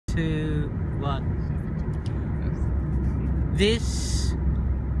2, 1. This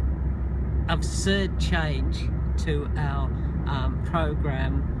absurd change to our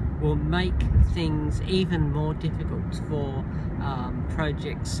program will make things even more difficult for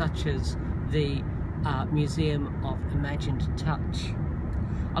projects such as the Museum of Imagined Touch.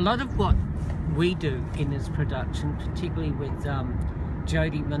 A lot of what we do in this production, particularly with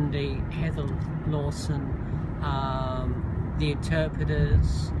Jodee, Mundy, Heather Lawson, the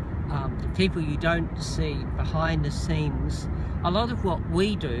interpreters, the people you don't see behind the scenes, a lot of what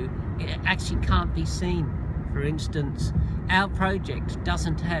we do actually can't be seen. For instance, our project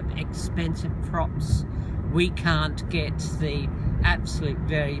doesn't have expensive props. We can't get the absolute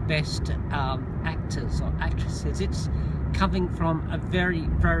very best actors or actresses. It's coming from a very,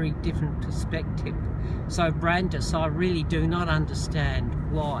 very different perspective. So Brandis, I really do not understand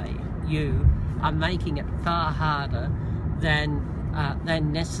why you are making it far harder than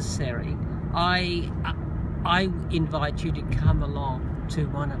necessary. I invite you to come along to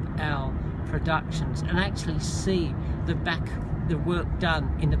one of our productions and actually see the work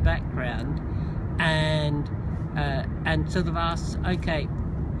done in the background, and sort of ask, okay,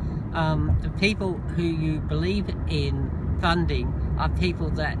 the people who you believe in funding are people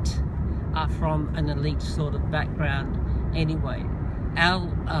that are from an elite sort of background anyway.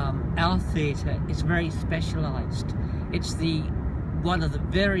 Our theatre is very specialised. It's one of the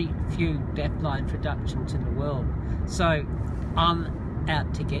very few deafblind productions in the world. So I'm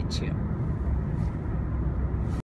out to get you.